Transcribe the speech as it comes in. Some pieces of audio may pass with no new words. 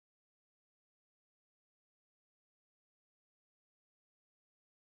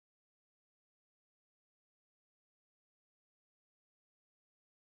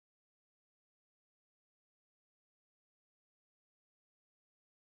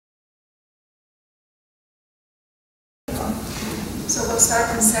So we'll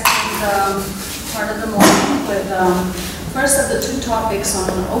start the second part of the morning with first of the two topics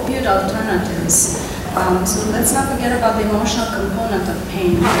on opioid alternatives. So let's not forget about the emotional component of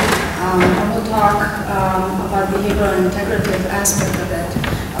pain. And we'll talk about behavioral and integrative aspect of it.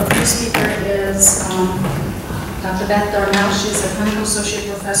 Our first speaker is Dr. Beth Darnall. She's a clinical associate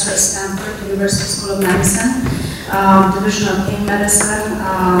professor at Stanford University School of Medicine, Division of Pain Medicine,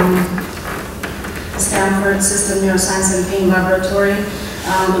 Stanford System Neuroscience and Pain Laboratory.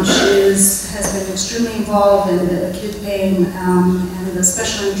 She has been extremely involved in the acute pain and the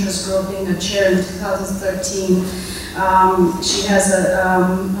special interest group, being a chair in 2013. She has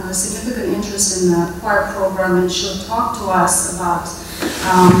a significant interest in the QUAR program, and she'll talk to us about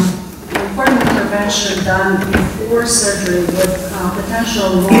important intervention done before surgery with potential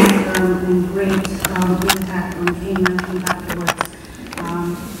long-term and great impact on pain management afterwards.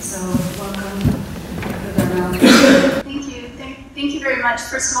 So welcome. Thank you very much.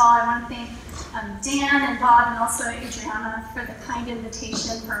 First of all, I want to thank Dan and Bob and also Adriana for the kind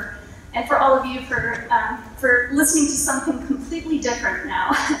invitation, and for all of you for listening to something completely different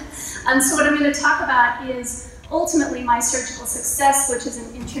now. So what I'm going to talk about is ultimately my surgical success, which is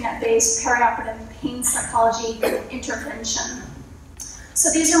an internet-based perioperative pain psychology intervention.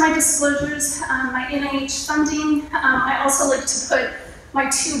 So these are my disclosures, my NIH funding. I also like to put my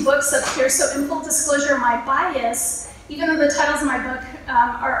two books up here. So in full disclosure, my bias, even though the titles of my book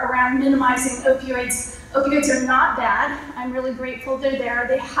are around minimizing opioids, opioids are not bad. I'm really grateful they're there.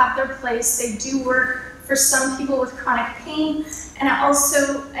 They have their place. They do work for some people with chronic pain. And I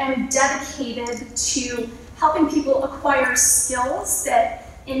also am dedicated to helping people acquire skills that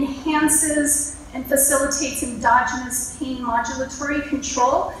enhances and facilitates endogenous pain modulatory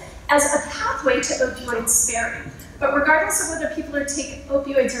control as a pathway to opioid sparing. But regardless of whether people are taking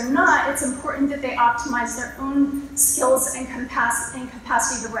opioids or not, it's important that they optimize their own skills and capacity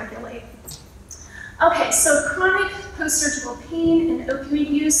to regulate. Okay, so chronic post-surgical pain and opioid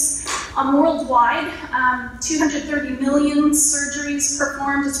use worldwide, 230 million surgeries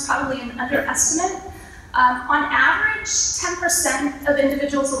performed is probably an underestimate. On average, 10% of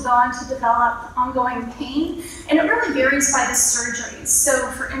individuals will go on to develop ongoing pain, and it really varies by the surgeries. So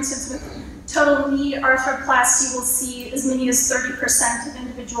for instance, with total knee arthroplasty, we'll see as many as 30% of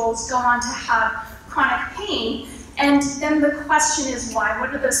individuals go on to have chronic pain. And then the question is why?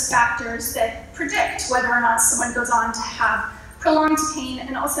 What are those factors that predict whether or not someone goes on to have prolonged pain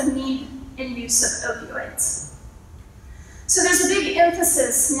and also need and use of opioids? So there's a big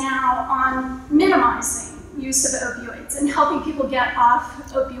emphasis now on minimizing use of opioids and helping people get off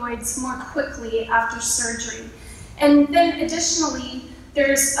opioids more quickly after surgery. And then additionally,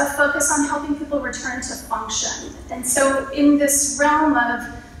 there's a focus on helping people return to function. And so in this realm of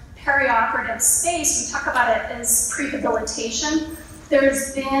perioperative space, we talk about it as prehabilitation.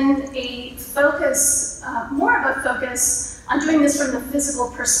 There's been a focus, more of a focus on doing this from the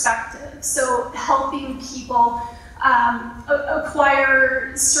physical perspective. So helping people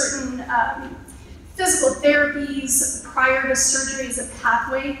acquire certain physical therapies prior to surgery as a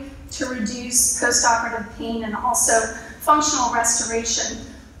pathway to reduce postoperative pain and also functional restoration.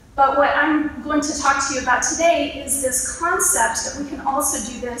 But what I'm going to talk to you about today is this concept that we can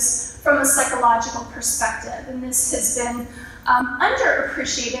also do this from a psychological perspective. And this has been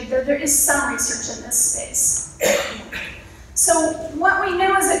underappreciated, though there is some research in this space. So what we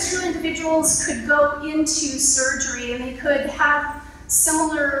know is that two individuals could go into surgery and they could have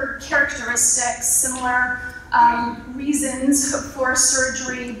similar characteristics, similar reasons for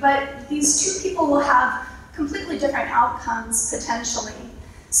surgery, but these two people will have completely different outcomes potentially.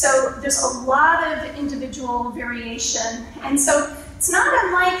 So there's a lot of individual variation. And so it's not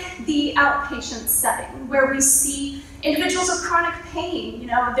unlike the outpatient setting where we see individuals with chronic pain. You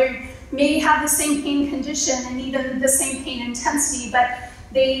know, they may have the same pain condition and even the same pain intensity, but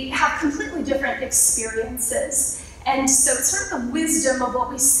they have completely different experiences. And so sort of the wisdom of what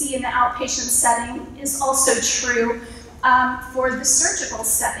we see in the outpatient setting is also true for the surgical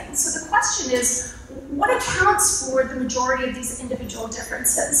setting. So the question is, what accounts for the majority of these individual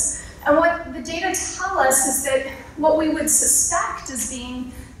differences? And what the data tell us is that what we would suspect as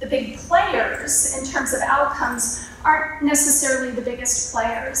being the big players in terms of outcomes aren't necessarily the biggest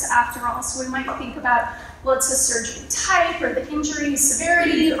players after all. So we might think about, well, it's the surgery type or the injury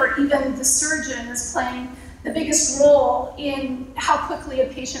severity, or even the surgeon is playing the biggest role in how quickly a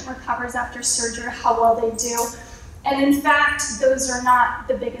patient recovers after surgery, how well they do. And in fact, those are not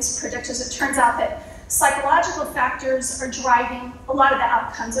the biggest predictors. It turns out that psychological factors are driving a lot of the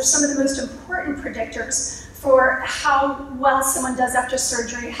outcomes. They're some of the most important predictors for how well someone does after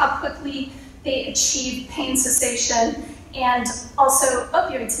surgery, how quickly they achieve pain cessation, and also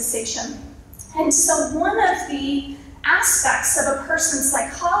opioid cessation. And so one of the aspects of a person's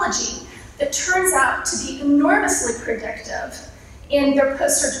psychology that turns out to be enormously predictive in their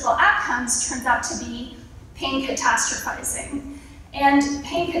post-surgical outcomes turns out to be pain catastrophizing. And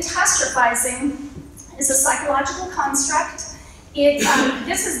pain catastrophizing is a psychological construct.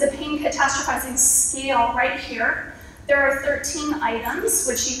 This is the pain catastrophizing scale right here. There are 13 items,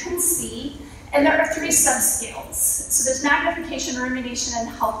 which you can see, and there are 3 subscales. So there's magnification, rumination, and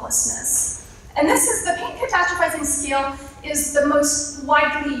helplessness. And this is the pain catastrophizing scale is the most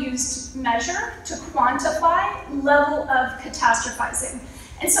widely used measure to quantify level of catastrophizing.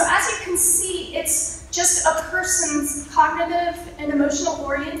 And so as you can see, it's just a person's cognitive and emotional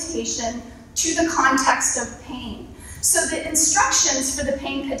orientation to the context of pain. So the instructions for the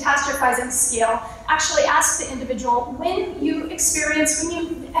pain catastrophizing scale actually ask the individual, when you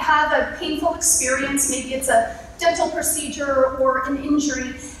have a painful experience, maybe it's a dental procedure or an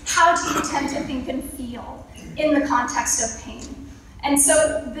injury, how do you tend to think and feel in the context of pain? And so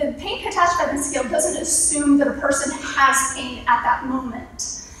the pain catastrophizing scale doesn't assume that a person has pain at that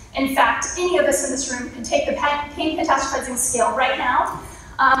moment. In fact, any of us in this room can take the pain catastrophizing scale right now,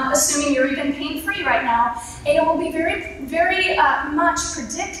 assuming you're even pain-free right now, and it will be very, very much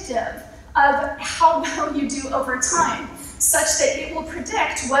predictive of how well you do over time, such that it will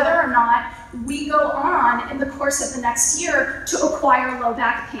predict whether or not we go on in the course of the next year to acquire low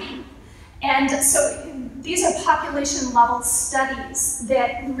back pain. And so these are population-level studies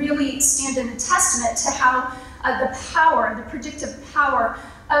that really stand in a testament to how the predictive power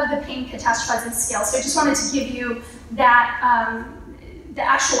of the pain catastrophizing scale. So I just wanted to give you that the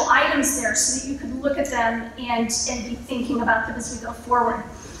actual items there so that you could look at them and be thinking about them as we go forward.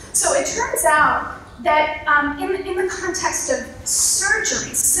 So it turns out that in the context of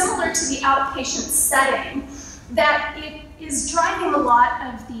surgery, similar to the outpatient setting, that it is driving a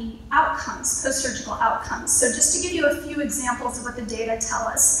lot of the outcomes, post-surgical outcomes. So just to give you a few examples of what the data tell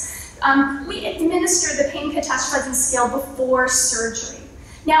us, we administer the pain catastrophizing scale before surgery.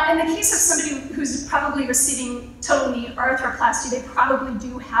 Now, in the case of somebody who's probably receiving total knee arthroplasty, they probably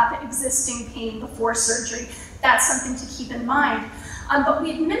do have existing pain before surgery. That's something to keep in mind. But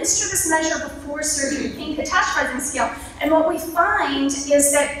we administer this measure before surgery, the pain catastrophizing scale, and what we find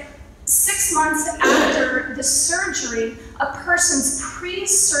is that 6 months after the surgery, a person's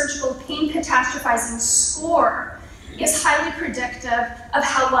pre-surgical pain catastrophizing score is highly predictive of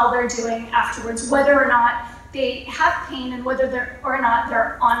how well they're doing afterwards, whether or not they have pain and whether or not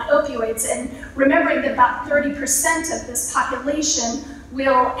they're on opioids. And remembering that about 30% of this population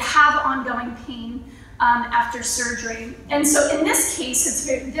will have ongoing pain after surgery. And so in this case,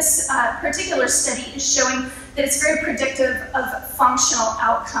 this particular study is showing that it's very predictive of functional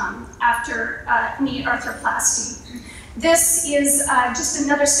outcome after knee arthroplasty. This is just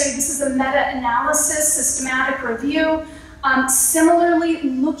another study. This is a meta-analysis, systematic review, similarly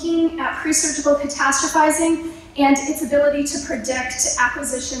looking at pre-surgical catastrophizing and its ability to predict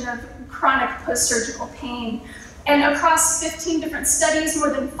acquisition of chronic post-surgical pain. And across 15 different studies, more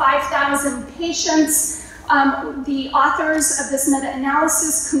than 5,000 patients, the authors of this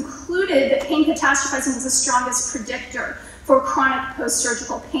meta-analysis concluded that pain catastrophizing was the strongest predictor for chronic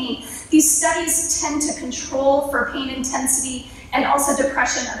post-surgical pain. These studies tend to control for pain intensity and also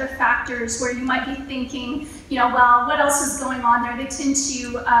depression, other factors where you might be thinking, well, what else is going on there?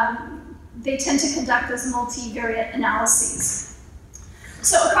 They tend to conduct those multivariate analyses.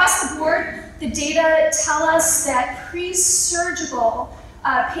 So across the board, the data tell us that pre-surgical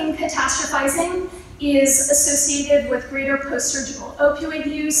pain catastrophizing is associated with greater post-surgical opioid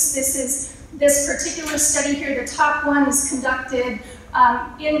use. This particular study here, the top one, is conducted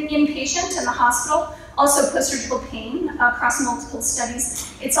inpatient in the hospital, also post-surgical pain across multiple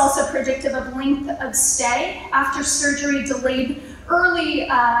studies. It's also predictive of length of stay after surgery, delayed early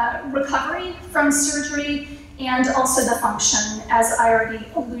recovery from surgery, and also the function, as I already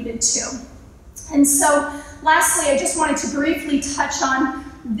alluded to. And so, lastly, I just wanted to briefly touch on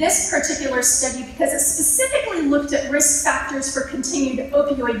this particular study because it specifically looked at risk factors for continued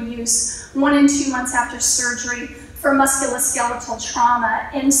opioid use 1 and 2 months after surgery for musculoskeletal trauma.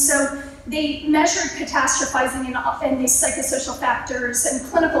 And so they measured catastrophizing and these psychosocial factors and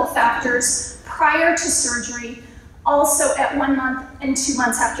clinical factors prior to surgery, also at 1 month and 2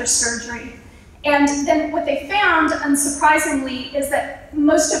 months after surgery. And then what they found, unsurprisingly, is that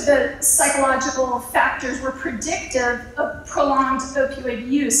most of the psychological factors were predictive of prolonged opioid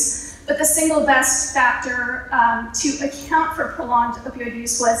use, but the single best factor to account for prolonged opioid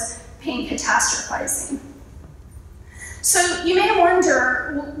use was pain catastrophizing. So you may wonder,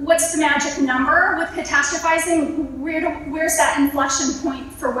 what's the magic number with catastrophizing? Where's that inflection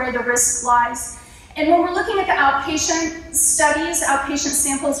point for where the risk lies? And when we're looking at the outpatient studies, outpatient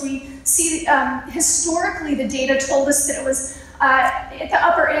samples, we see historically the data told us that it was at the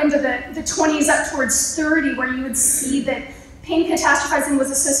upper end of the 20s up towards 30, where you would see that pain catastrophizing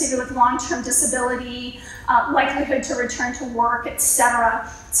was associated with long-term disability, likelihood to return to work, etc.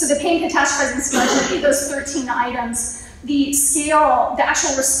 So the pain catastrophizing scale, those 13 items, the scale, the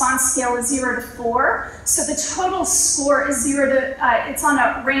actual response scale is 0 to 4. So the total score is it's on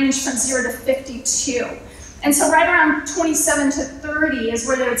a range from 0 to 52. And so right around 27 to 30 is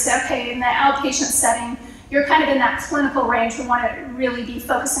where they would say, okay, in the outpatient setting, you're kind of in that clinical range. We want to really be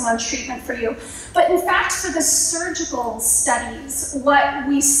focusing on treatment for you. But in fact, for the surgical studies, what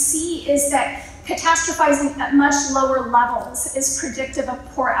we see is that catastrophizing at much lower levels is predictive of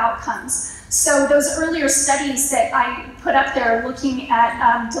poor outcomes. So those earlier studies that I put up there looking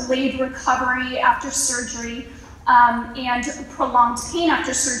at delayed recovery after surgery and prolonged pain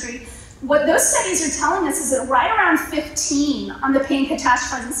after surgery, what those studies are telling us is that right around 15 on the pain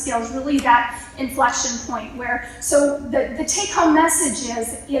catastrophizing scale is really that inflection point where, so the take-home message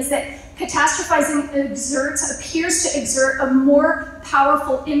is that catastrophizing appears to exert a more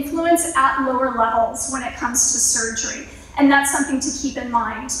powerful influence at lower levels when it comes to surgery. And that's something to keep in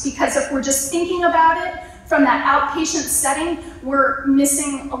mind, because if we're just thinking about it from that outpatient setting, we're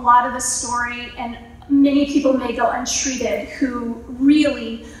missing a lot of the story, and many people may go untreated who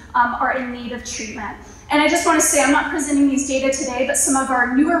really are in need of treatment. And I just want to say, I'm not presenting these data today, but some of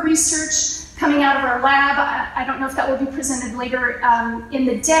our newer research coming out of our lab, I don't know if that will be presented later in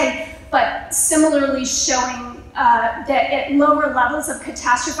the day, but similarly showing that at lower levels of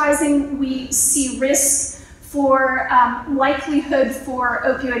catastrophizing, we see risk for likelihood for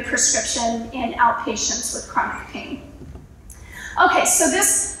opioid prescription in outpatients with chronic pain. Okay, so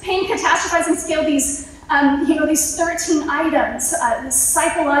this pain catastrophizing scale, these 13 items, this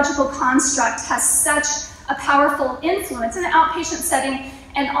psychological construct has such a powerful influence in the outpatient setting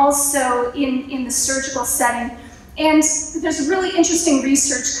and also in the surgical setting. And there's really interesting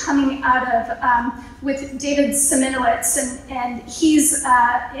research coming out of with David Seminowitz, and he's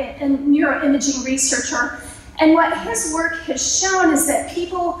a neuroimaging researcher. And what his work has shown is that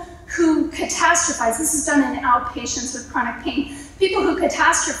people who catastrophize, this is done in outpatients with chronic pain, people who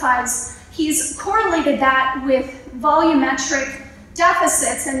catastrophize, he's correlated that with volumetric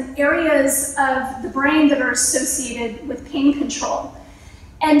deficits and areas of the brain that are associated with pain control.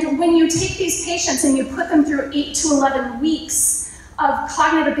 And when you take these patients and you put them through 8 to 11 weeks of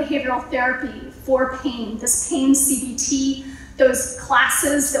cognitive behavioral therapy for pain, this pain CBT, those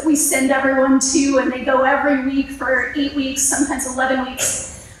classes that we send everyone to, and they go every week for 8 weeks, sometimes 11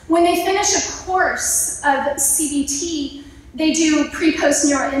 weeks. When they finish a course of CBT, they do pre-post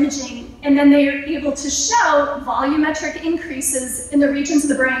neuroimaging, and then they are able to show volumetric increases in the regions of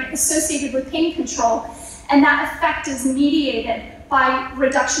the brain associated with pain control, and that effect is mediated by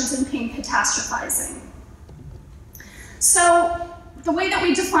reductions in pain catastrophizing. So the way that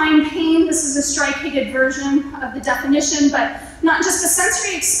we define pain, this is a striated version of the definition, but not just a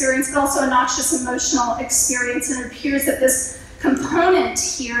sensory experience, but also a noxious emotional experience. And it appears that this component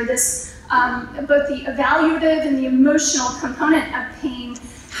here, this both the evaluative and the emotional component of pain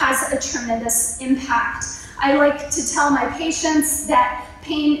has a tremendous impact. I like to tell my patients that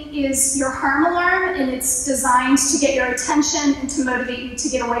pain is your harm alarm, and it's designed to get your attention and to motivate you to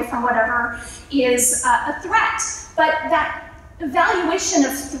get away from whatever is a threat. But that evaluation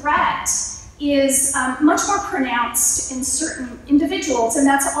of threat is much more pronounced in certain individuals, and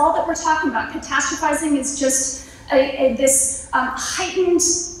that's all that we're talking about. Catastrophizing is just this heightened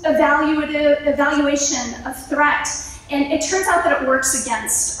evaluation of threat, and it turns out that it works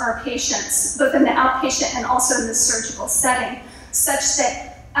against our patients, both in the outpatient and also in the surgical setting, such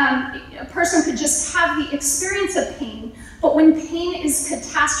that a person could just have the experience of pain, but when pain is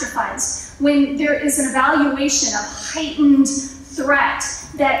catastrophized, when there is an evaluation of heightened threat,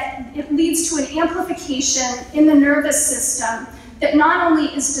 that it leads to an amplification in the nervous system that not only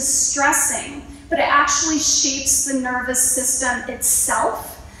is distressing, but it actually shapes the nervous system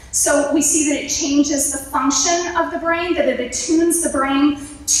itself. So we see that it changes the function of the brain, that it attunes the brain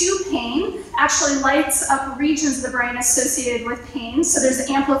to pain, actually lights up regions of the brain associated with pain, so there's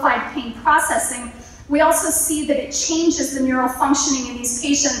amplified pain processing. We also see that it changes the neural functioning in these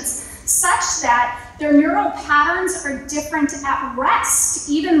patients such that their neural patterns are different at rest,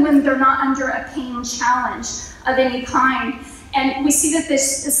 even when they're not under a pain challenge of any kind. And we see that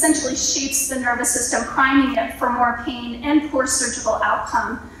this essentially shapes the nervous system, priming it for more pain and poor surgical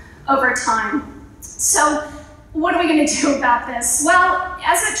outcome over time. So what are we going to do about this? Well,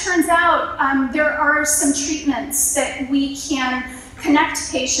 as it turns out, there are some treatments that we can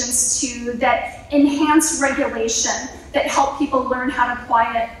connect patients to that enhance regulation, that help people learn how to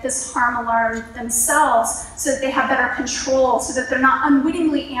quiet this harm alarm themselves so that they have better control, so that they're not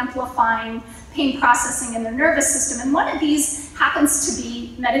unwittingly amplifying pain processing in their nervous system. And one of these happens to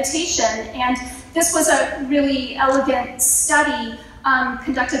be meditation. And this was a really elegant study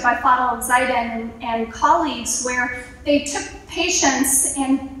conducted by Fadl Zaidan and colleagues, where they took patients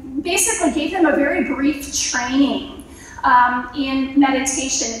and basically gave them a very brief training in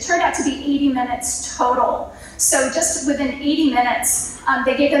meditation. It turned out to be 80 minutes total. So just within 80 minutes,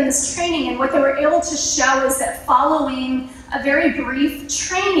 they gave them this training, and what they were able to show is that following a very brief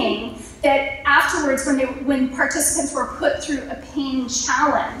training, that afterwards when participants were put through a pain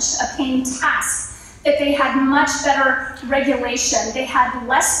challenge, a pain task, that they had much better regulation. They had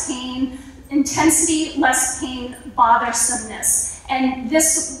less pain intensity, less pain bothersomeness. And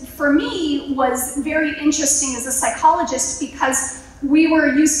this, for me, was very interesting as a psychologist, because we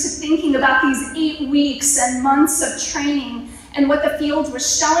were used to thinking about these 8 weeks and months of training, and what the field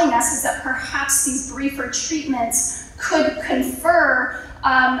was showing us is that perhaps these briefer treatments could confer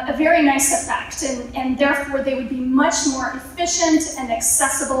a very nice effect, and therefore they would be much more efficient and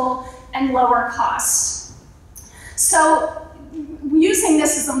accessible and lower cost. So using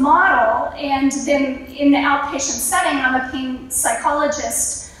this as a model, and then in the outpatient setting, I'm a pain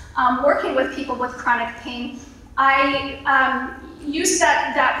psychologist working with people with chronic pain. I used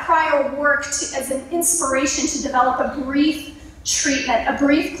that prior work as an inspiration to develop a brief treatment, a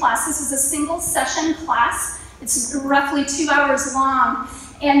brief class. This is a single session class. It's roughly 2 hours long,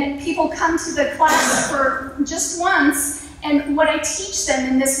 and people come to the class for just once, and what I teach them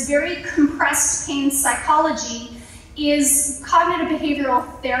in this very compressed pain psychology is cognitive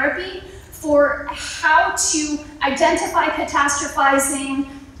behavioral therapy for how to identify catastrophizing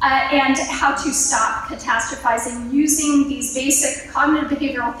and how to stop catastrophizing using these basic cognitive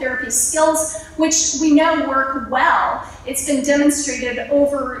behavioral therapy skills, which we know work well. It's been demonstrated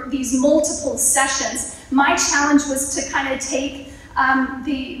over these multiple sessions. My challenge was to kind of take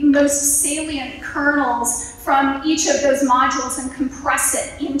the most salient kernels from each of those modules and compress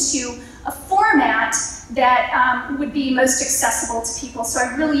it into a format that would be most accessible to people. So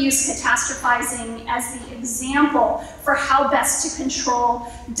I really use catastrophizing as the example for how best to control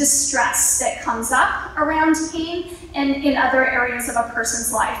distress that comes up around pain and in other areas of a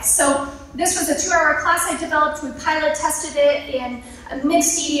person's life. So this was a 2-hour class I developed. We pilot tested it in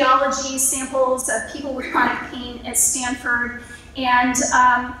mixed etiology samples of people with chronic pain at Stanford.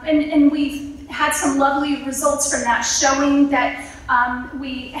 And we've had some lovely results from that, showing that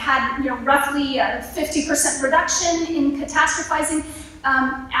we had roughly a 50% reduction in catastrophizing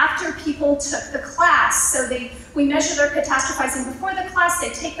after people took the class. So we measure their catastrophizing before the class, they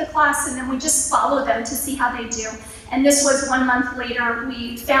take the class, and then we just follow them to see how they do. And this was 1 month later.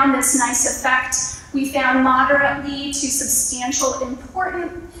 We found this nice effect. We found moderately to substantial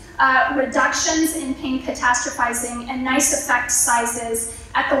important reductions in pain catastrophizing and nice effect sizes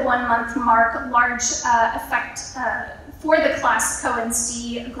at the 1 month mark, large effect for the class Cohen's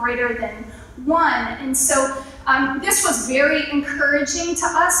D greater than 1. And so this was very encouraging to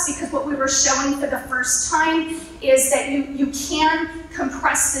us, because what we were showing for the first time is that you can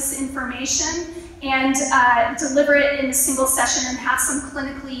compress this information and deliver it in a single session and have some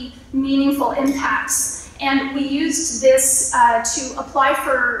clinically meaningful impacts. And we used this to apply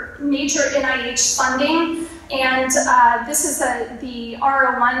for major NIH funding. And this is the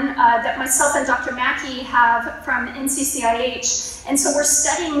R01 that myself and Dr. Mackey have from NCCIH. And so we're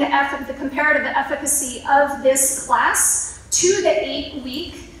studying the comparative efficacy of this class to the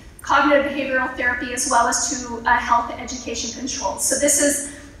 8-week cognitive behavioral therapy, as well as to health education controls. So this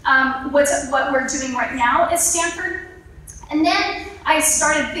is what we're doing right now at Stanford. And then I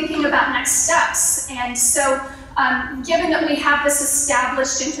started thinking about next steps. And so given that we have this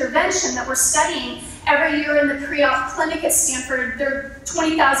established intervention that we're studying, every year in the pre-op clinic at Stanford, there are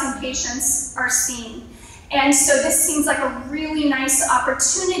 20,000 patients are seen. And so this seems like a really nice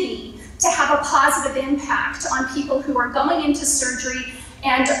opportunity to have a positive impact on people who are going into surgery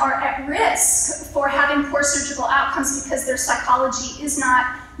and are at risk for having poor surgical outcomes because their psychology is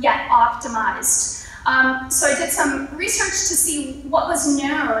not yet optimized. So I did some research to see what was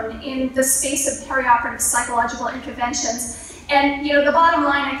known in the space of perioperative psychological interventions. And the bottom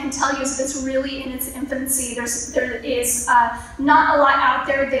line I can tell you is that it's really in its infancy. There is not a lot out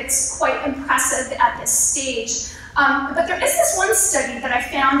there that's quite impressive at this stage. But there is this one study that I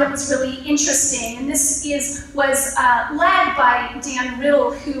found that was really interesting, and this was led by Dan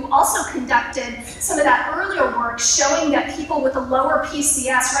Riddle, who also conducted some of that earlier work showing that people with a lower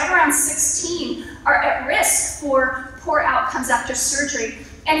PCS, right around 16, are at risk for poor outcomes after surgery.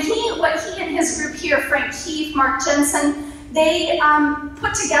 And what he and his group here, Frank Keefe, Mark Jensen, they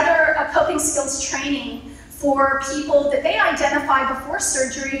put together a coping skills training for people that they identify before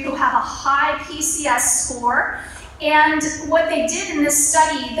surgery who have a high PCS score. And what they did in this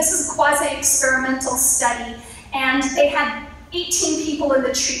study, this is a quasi-experimental study, and they had 18 people in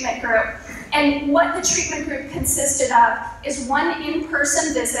the treatment group. And what the treatment group consisted of is 1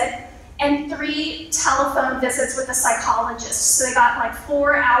 in-person visit and 3 telephone visits with a psychologist. So they got like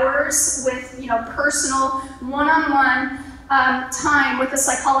 4 hours with, personal one-on-one time with a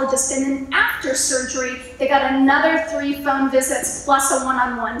psychologist, and then after surgery, they got another 3 phone visits plus a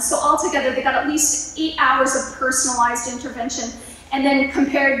one-on-one. So altogether, they got at least 8 hours of personalized intervention, and then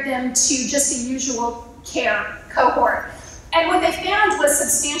compared them to just a usual care cohort. And what they found was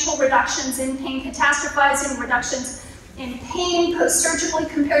substantial reductions in pain catastrophizing, reductions in pain post-surgically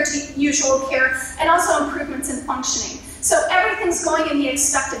compared to usual care, and also improvements in functioning. So everything's going in the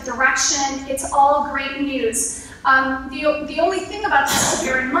expected direction. It's all great news. The only thing about this to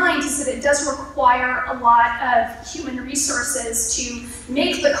bear in mind is that it does require a lot of human resources to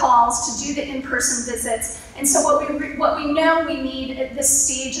make the calls, to do the in-person visits. And so what we know we need at this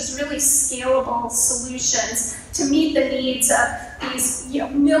stage is really scalable solutions to meet the needs of these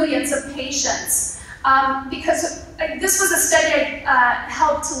millions of patients. Because this was a study I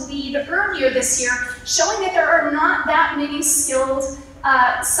helped to lead earlier this year, showing that there are not that many skilled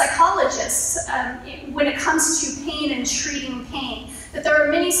psychologists when it comes to pain and treating pain. That there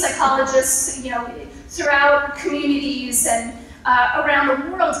are many psychologists, throughout communities and around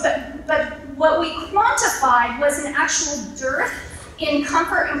the world, but what we quantified was an actual dearth in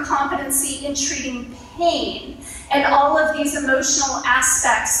comfort and competency in treating pain and all of these emotional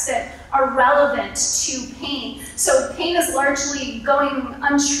aspects that are relevant to pain. So pain is largely going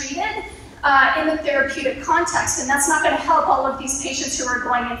untreated in the therapeutic context, and that's not going to help all of these patients who are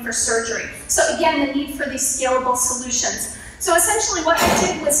going in for surgery. So again, the need for these scalable solutions. So essentially what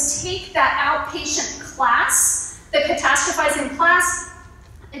I did was take that outpatient class, the catastrophizing class,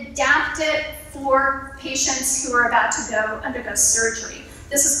 adapt it for patients who are about to undergo surgery.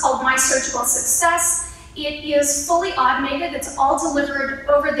 This is called My Surgical Success. It is fully automated. It's all delivered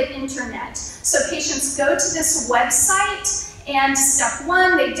over the internet. So patients go to this website, and step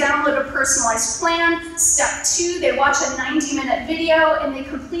 1, they download a personalized plan. Step 2, they watch a 90-minute video and they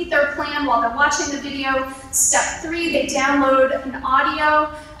complete their plan while they're watching the video. Step 3, they download an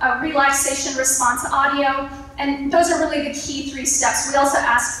audio, a relaxation response audio. And those are really the key 3 steps. We also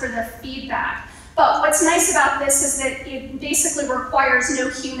ask for the feedback. But what's nice about this is that it basically requires no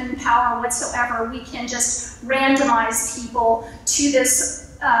human power whatsoever. We can just randomize people to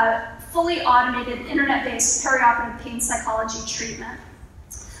this fully automated, internet-based perioperative pain psychology treatment.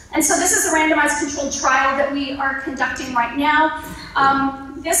 And so this is a randomized controlled trial that we are conducting right now.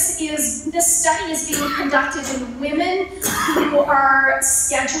 This study is being conducted in women who are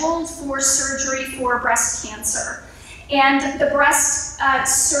scheduled for surgery for breast cancer. And the breast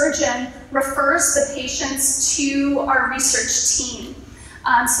surgeon refers the patients to our research team.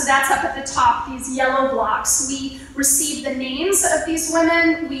 So that's up at the top, these yellow blocks. We receive the names of these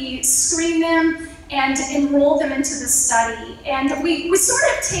women, we screen them, and enroll them into the study. And we sort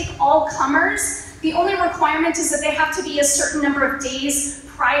of take all comers. The only requirement is that they have to be a certain number of days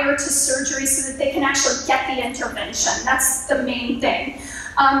prior to surgery so that they can actually get the intervention. That's the main thing.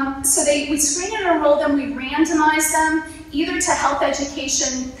 So we screen and enroll them, we randomize them, either to health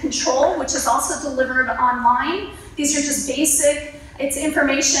education control, which is also delivered online. These are just basic. It's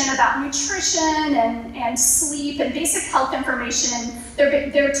information about nutrition and sleep and basic health information.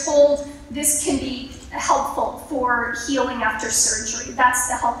 They're told this can be helpful for healing after surgery. That's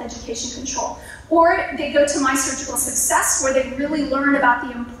the health education control. Or they go to My Surgical Success, where they really learn about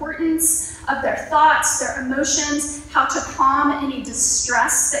the importance of their thoughts, their emotions, how to calm any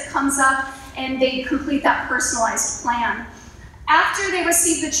distress that comes up, and they complete that personalized plan. After they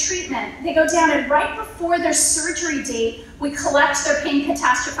receive the treatment, they go down, and right before their surgery date, we collect their pain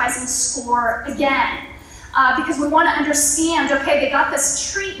catastrophizing score again. Because we want to understand, okay, they got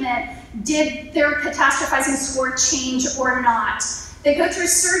this treatment, did their catastrophizing score change or not? They go through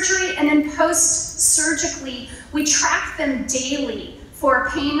surgery, and then post-surgically, we track them daily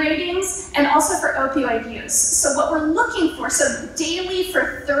for pain ratings and also for opioid use. So what we're looking for, so daily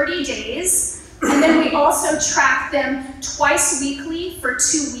for 30 days, and then we also track them twice weekly for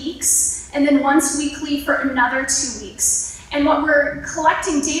 2 weeks, and then once weekly for another 2 weeks. And what we're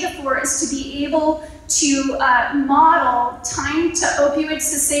collecting data for is to be able to model time to opioid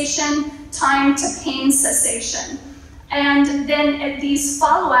cessation, time to pain cessation. And then at these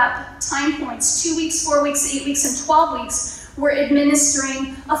follow-up time points, 2 weeks, 4 weeks, 8 weeks, and 12 weeks, we're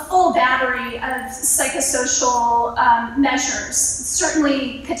administering a full battery of psychosocial measures,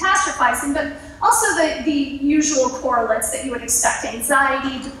 certainly catastrophizing, but also the usual correlates that you would expect: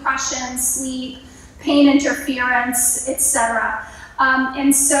 anxiety, depression, sleep, pain interference, etc.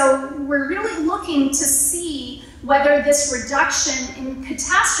 And so we're really looking to see whether this reduction in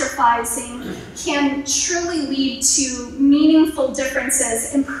catastrophizing can truly lead to meaningful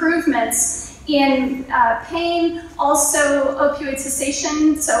differences, improvements in pain, also opioid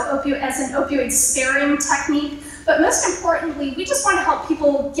cessation, so as an opioid sparing technique. But most importantly, we just want to help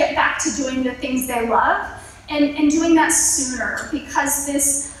people get back to doing the things they love and doing that sooner, because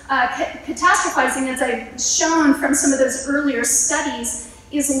this catastrophizing, as I've shown from some of those earlier studies,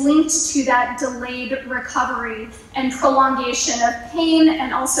 is linked to that delayed recovery and prolongation of pain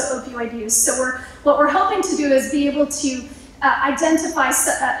and also opioid use. So what we're hoping to do is be able to identify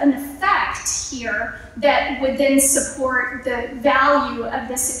an effect here that would then support the value of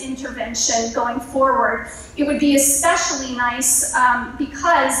this intervention going forward. It would be especially nice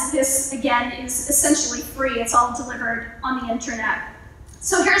because this, again, is essentially free. It's all delivered on the internet.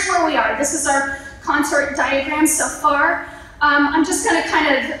 So here's where we are. This is our contour diagram so far. I'm just going to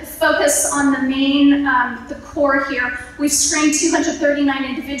kind of focus on the main, the core here. We've screened 239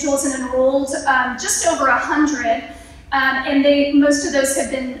 individuals and enrolled just over 100. And most of those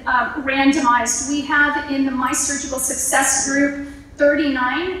have been randomized. We have in the My Surgical Success group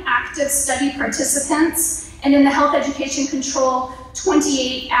 39 active study participants, and in the Health Education Control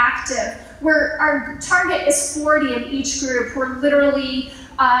 28 active. Our target is 40 in each group. We're literally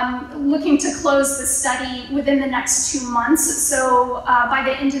looking to close the study within the next 2 months. So by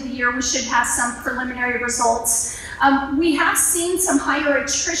the end of the year, we should have some preliminary results. We have seen some higher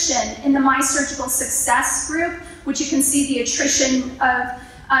attrition in the My Surgical Success group, which you can see the attrition of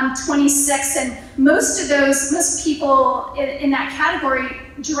 26, and most people in that category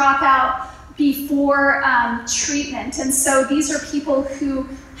drop out before treatment. And so these are people who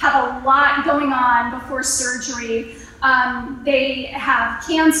have a lot going on before surgery. They have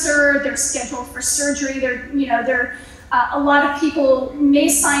cancer, they're scheduled for surgery, a lot of people may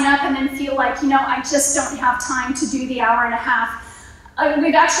sign up and then feel like, I just don't have time to do the hour and a half.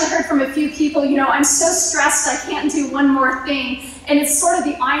 We've actually heard from a few people, I'm so stressed I can't do one more thing. And it's sort of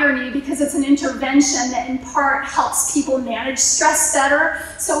the irony, because it's an intervention that in part helps people manage stress better.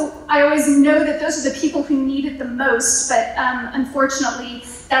 So I always know that those are the people who need it the most, but unfortunately,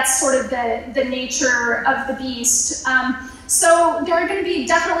 that's sort of the nature of the beast. So there are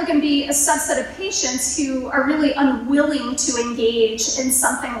definitely going to be a subset of patients who are really unwilling to engage in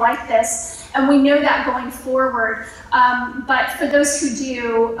something like this. And we know that going forward. But for those who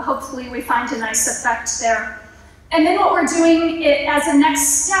do, hopefully we find a nice effect there. And then what we're doing as a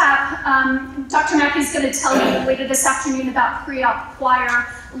next step, Dr. Mackey is going to tell you later this afternoon about pre-op choir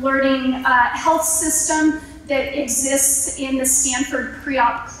learning health system that exists in the Stanford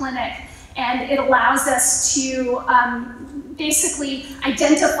pre-op clinic. And it allows us to basically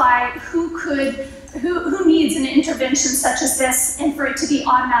identify who needs an intervention such as this, and for it to be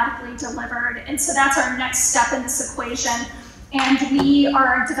automatically delivered. And so that's our next step in this equation. And we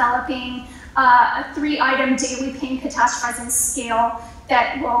are developing a 3-item daily pain catastrophizing scale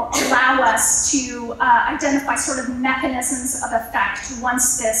that will allow us to identify sort of mechanisms of effect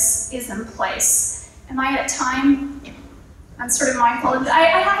once this is in place. Am I at time? I'm sort of mindful.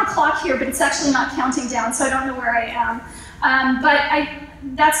 I have a clock here, but it's actually not counting down, so I don't know where I am.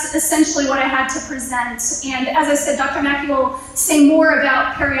 That's essentially what I had to present. And as I said, Dr. Mackey will say more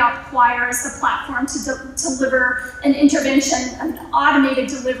about periop choir as the platform to deliver an intervention, an automated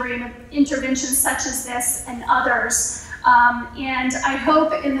delivery of interventions such as this and others. And I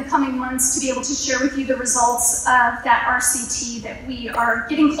hope in the coming months to be able to share with you the results of that RCT that we are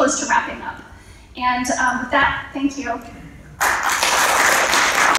getting close to wrapping up. And with that, thank you.